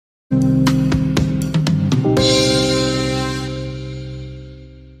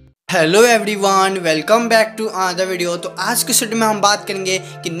Hello everyone, welcome back to another video. तो आज के वीडियो में हम बात करेंगे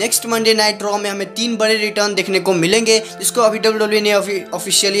कि नेक्स्ट मंडे नाइट रॉ में हमें 3 बड़े रिटर्न देखने को मिलेंगे, जिसको अभी WWE ने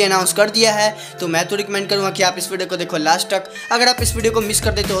ऑफिशियली अनाउंस कर दिया है। तो मैं तो रिकमेंड करूंगा कि आप इस वीडियो को देखो लास्ट तक। अगर आप इस वीडियो को मिस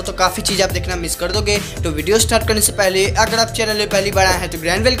कर देते हो तो काफ़ी चीज़ आप देखना मिस कर दोगे। तो वीडियो स्टार्ट करने से पहले अगर आप चैनल में पहली बार आए हैं तो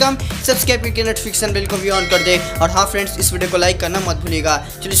ग्रैंड वेलकम, सब्सक्राइब करके नोटिफिकेशन बेल को भी ऑन कर दे। और हाँ फ्रेंड्स, इस वीडियो को लाइक करना मत भूलिएगा।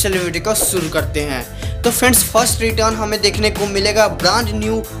 चलिए वीडियो को शुरू करते हैं। तो फ्रेंड्स, फर्स्ट रिटर्न हमें देखने को मिलेगा brand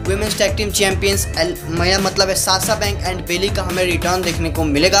new women's tag team champions, मेरा मतलब है साशा बैंक एंड बेली का हमें रिटर्न देखने को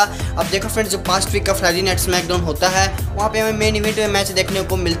मिलेगा। अब देखो फ्रेंड्स, जो पास्ट वीक का फ्राइडे नाइट स्मैकडाउन होता है वहाँ पे हमें मेन इवेंट में मैच देखने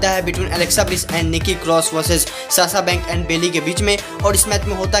को मिलता है between Alexa bliss and Nikki cross versus Sasha Banks and बेली के बीच में। और इस मैच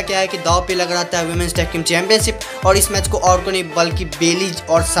में होता क्या है कि दाव पे लग रहता है वुमेन्स टैग टीम चैंपियनशिप, और इस मैच को और को नहीं बल्कि बेली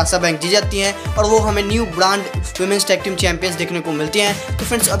और साशा बैंक जीत जाती हैं और वो हमें new brand women's tag team champions देखने को मिलती हैं। तो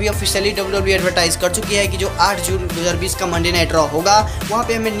फ्रेंड्स, अभी ऑफिशियली WWE एडवर्टाइज कर चुकी है कि जो 8 जून 2020 का मंडे नाइट रॉ होगा वहाँ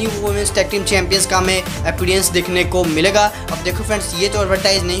पे हमें new women's tag team champions का हमें अपीयरेंस देखने को मिलेगा। अब देखो फ्रेंड्स, ये तो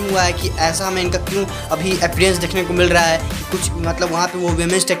एडवर्टाइज नहीं हुआ है कि ऐसा हमें इनका क्यों अभी अपीयरेंस देखने को मिल रहा है कि कुछ मतलब वहाँ पे वो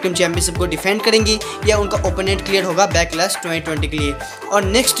वुमेन्स टैग टीम चैंपियनशिप को डिफेंड करेंगी या उनका ओपोनेंट क्लियर होगा बैकलैश 2020 के लिए। और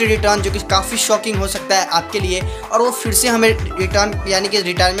नेक्स्ट रिटर्न जो कि काफ़ी शॉकिंग हो सकता है आपके लिए, और वो फिर से हमें रिटर्न यानी कि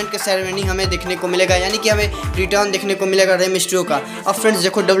रिटायरमेंट का सेरेमनी हमें देखने को मिलेगा, यानी कि हमें रिटर्न देखने को मिलेगा रे मिस्टेरियो का। अब फ्रेंड्स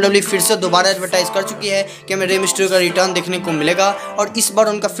देखो, WWE फिर से दोबारा एडवर्टाइज कर चुकी है कि हमें रे मिस्टेरियो का रिटर्न देखने को मिलेगा, और इस बार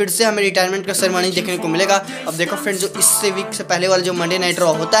उनका फिर से हमें रिटायरमेंट का सेरेमनी देखने को मिलेगा। अब देखो फ्रेंड्स, जो इससे वीक से पहले वाला जो मंडे नाइट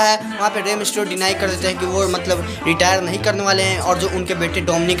रॉ होता है वहाँ पे रे मिस्टेरियो डिनाई कर देते हैं कि वो मतलब रिटायर नहीं करने वाले हैं, और जो उनके बेटे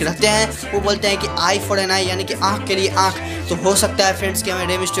डोमिनिक रहते हैं वो बोलते हैं कि आई फॉर एन आई, यानी कि आँख के लिए आँख। तो हो सकता है फ्रेंड्स कि हमें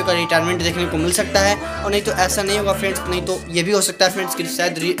रे मिस्टेरियो का रिटायरमेंट देखने को मिल सकता है, और नहीं तो ऐसा नहीं होगा फ्रेंड्स। नहीं तो ये भी हो सकता है फ्रेंड्स कि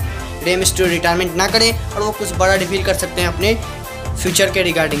शायद रे मिस्टेरियो रिटायरमेंट ना करें और वो कुछ बड़ा रिवील कर सकते हैं अपने फ्यूचर के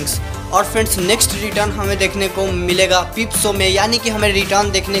रिगार्डिंग्स। और फ्रेंड्स, नेक्स्ट रिटर्न हमें देखने को मिलेगा पिप शो में, यानी कि हमें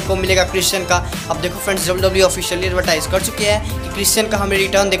रिटर्न देखने को मिलेगा क्रिश्चियन का। अब देखो फ्रेंड्स, WWE ऑफिशियली एडवर्टाइज कर चुकी है कि क्रिश्चियन का हमें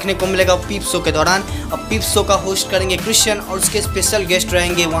रिटर्न देखने को मिलेगा पिप शो के दौरान। अब पिप शो का होस्ट करेंगे क्रिश्चियन, और उसके स्पेशल गेस्ट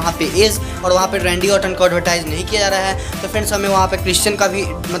रहेंगे वहाँ पे एज, और वहाँ पे रैंडी ऑर्टन का एडवर्टाइज नहीं किया जा रहा है। तो फ्रेंड्स, हमें वहाँ पे क्रिश्चियन का भी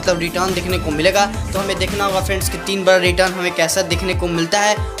मतलब रिटर्न देखने को मिलेगा। तो हमें देखना होगा फ्रेंड्स कि 3 बड़ा रिटर्न हमें कैसा देखने को मिलता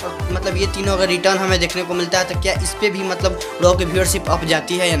है, और मतलब ये तीनों अगर रिटर्न हमें देखने को मिलता है तो क्या इस पर भी मतलब रॉ की व्यूअरशिप अप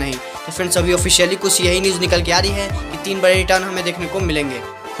जाती है या नहीं। तो फ्रेंड्स, अभी ऑफिशियली कुछ यही न्यूज़ निकल के आ रही है कि 3 बड़े रिटर्न हमें देखने को मिलेंगे।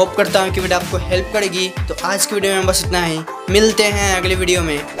 होप करता हूँ कि वीडियो आपको हेल्प करेगी। तो आज की वीडियो में बस इतना ही, मिलते हैं अगले वीडियो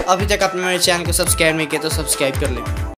में। अभी तक आपने मेरे चैनल को सब्सक्राइब नहीं किया तो सब्सक्राइब कर लें।